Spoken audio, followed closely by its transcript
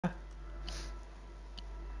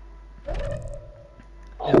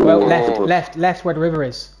Well, left where the river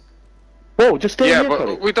is. Whoa, just stay here, but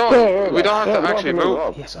Cuddy. we don't have to actually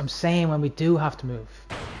move. Yes, I'm saying when we do have to move.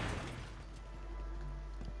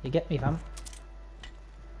 You get me, fam?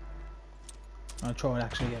 I'll throw it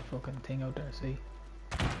actually a fucking thing out there, see?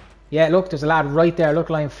 Yeah, look, there's a lad right there, look,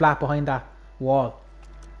 lying flat behind that wall.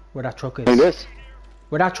 Where that truck is. Like this?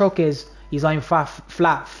 Where that truck is, he's lying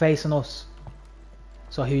flat facing us.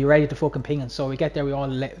 So he'll be ready to fucking ping us. So we get there, we all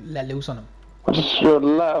let loose on him. Just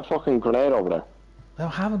let a fucking grenade over there. I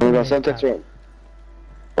don't have a We got grenade. Semtex around.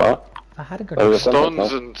 What? I had a grenade.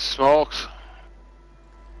 Stuns and smokes.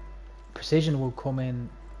 Precision will come in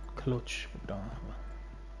clutch. But we don't have one.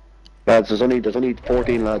 Lads, there's only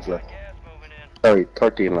 14 lads left. Sorry,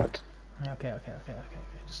 13 lads. Okay.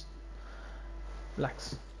 Just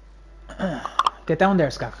relax. Get down there,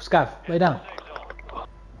 Scav. Lay down.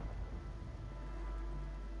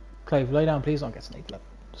 Clive, lie down, please don't get snaked, lad.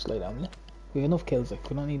 Just lie down, will you? We have enough kills, like,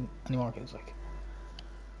 we don't need any more kills, like.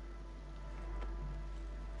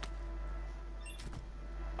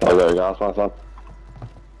 Oh, there you go, that's one.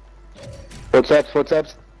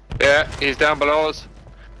 Footsteps. Yeah, he's down below us.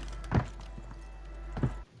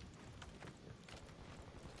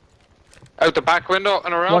 Out the back window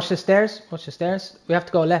and around. Watch the stairs. We have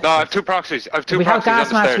to go left. No, I have two proxies. If we have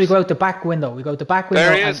gas masks, we go out the back window. We go out the back window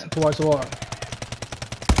and towards the water.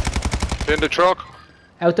 In the truck.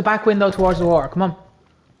 Out the back window towards the water. Come on.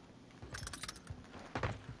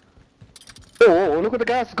 Oh, look where the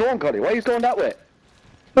gas is going, Cuddy. Why are you going that way?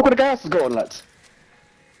 Look where the gas is going, lads.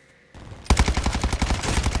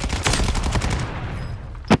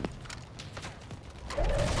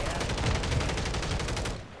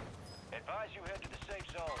 Advise you head to the safe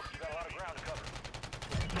zone. You got a lot of ground to cover.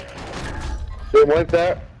 Boom, right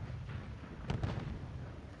there.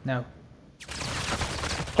 No.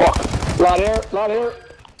 Fuck. Lot here.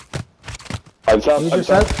 I'm south. Use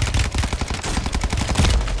yourself.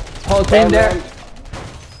 Whole team there.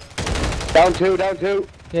 Down two.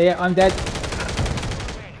 Yeah, I'm dead.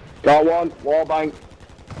 Got one. Wall bang.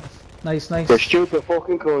 Nice. They're stupid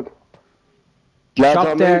fucking good. Lads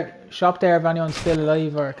on me. Shop there if anyone's still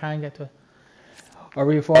alive or can't get to it. Or I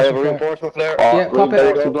reinforcement have a flare. reinforcement flare. Yeah, pop it.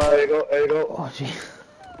 There you go. Oh, gee.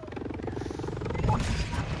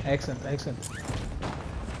 Excellent.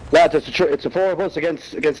 Lads, it's a 4 of us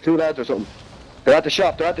against 2 lads or something. They're at the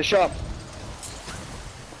shop. Enemies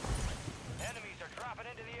are dropping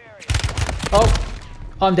into the area. Oh,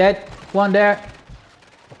 I'm dead. One there.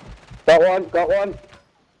 Got one.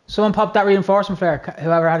 Someone popped that reinforcement flare.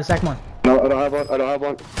 Whoever had a second one. No, I don't have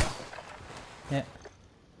one. Yeah.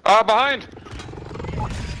 Ah, behind.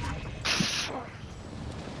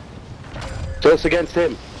 Just against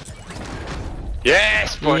him.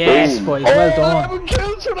 Yes, boy. Yes, boys. Well done. 11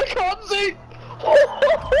 kills for the Conzi!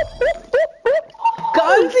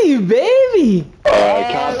 Gonzi, baby!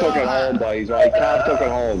 Cav took it home, boys, right? Cav took it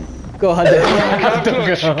home. Go on, then.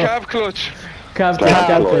 Calf clutch. Cav Take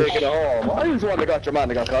clutch. it home. I was the one that got your man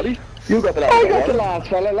that got Collie. You got the last one. I got the last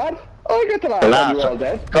fella, lad. I got the last one. You all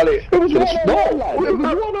dead. Collie. It was one lad. We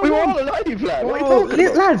were all alive, lad. What are you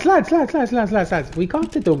talking about? Lads. We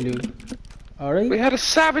got the W. Alright? We had a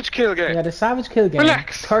savage kill game. We had a savage kill game.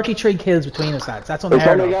 Relax. 33 kills between us, lads. That's There's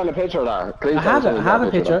unheard somebody of. on the picture there. Please I have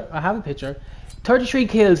a picture. 33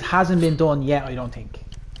 kills hasn't been done yet, I don't think.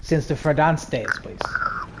 Since the Verdance days, please.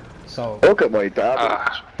 So, Look at my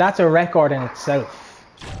dad. that's a record in itself.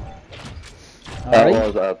 That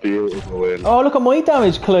Alright? was a beautiful win. Oh, look at my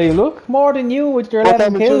damage, Clive. Look, more than you with your What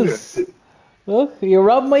 11 damage kills. is Look, you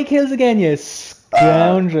robbed my kills again, you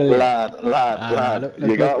scoundrel. Lad. Look,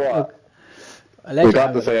 You got what? look. I'll let We you got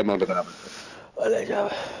have the it. same amount of damage. I'll let you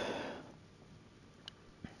have it.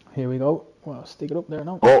 Here we go. Well, stick it up there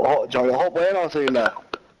now. Oh, Johnny, I hope we're not seeing that.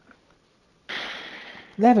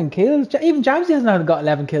 11 kills? Even Jamesy hasn't got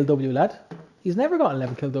 11 kill W, lad. He's never got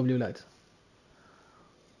 11 kill W, lad.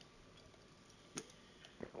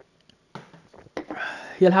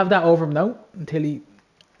 He'll have that over him now until he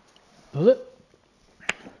does it.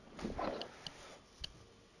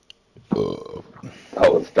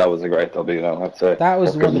 That was a great W, I have to say. That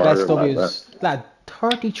was one of the best Fucking W's. Lad,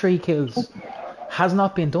 33 kills has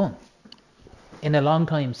not been done in a long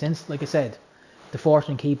time since, like I said, the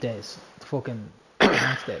Fortune Keep days, the fucking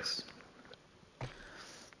Dance days.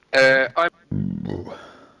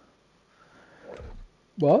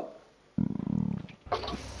 What?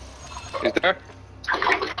 Is there?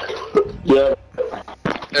 Yeah.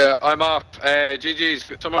 I'm off. GG's.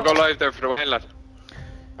 Someone go live there for the win, lad.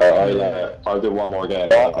 I'll do one more game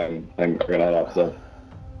and we're gonna have to.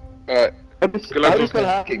 Alright. How do you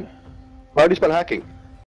spell hacking?